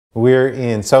We're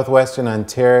in southwestern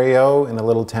Ontario in a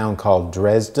little town called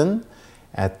Dresden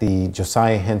at the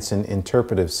Josiah Henson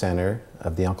Interpretive Center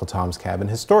of the Uncle Tom's Cabin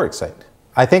Historic Site.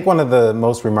 I think one of the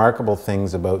most remarkable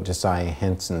things about Josiah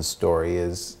Henson's story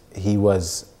is he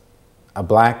was a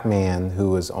black man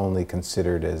who was only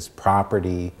considered as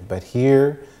property, but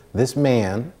here this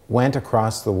man went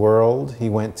across the world. He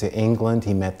went to England,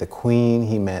 he met the Queen,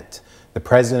 he met the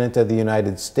President of the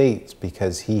United States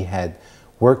because he had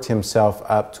worked himself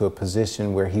up to a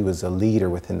position where he was a leader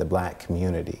within the black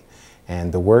community.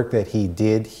 And the work that he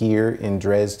did here in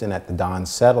Dresden at the Don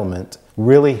settlement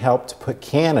really helped put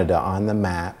Canada on the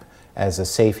map as a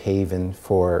safe haven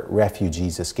for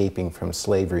refugees escaping from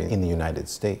slavery in the United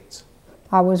States.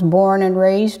 I was born and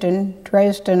raised in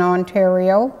Dresden,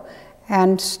 Ontario,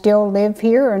 and still live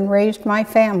here and raised my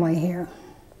family here.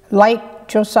 Like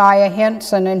Josiah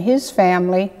Henson and his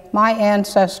family, my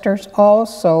ancestors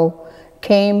also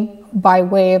came by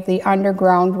way of the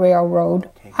Underground Railroad.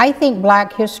 I think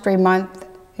Black History Month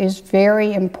is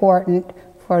very important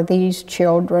for these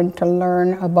children to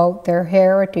learn about their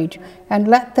heritage and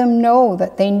let them know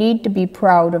that they need to be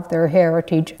proud of their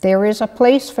heritage. There is a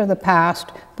place for the past,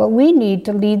 but we need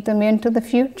to lead them into the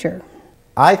future.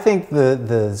 I think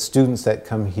the students that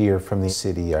come here from the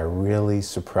city are really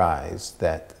surprised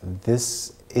that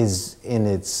this is in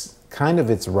its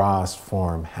rawest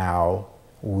form how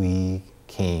we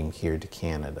came here to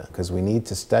Canada, because we need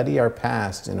to study our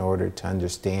past in order to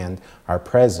understand our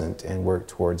present and work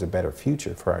towards a better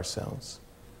future for ourselves.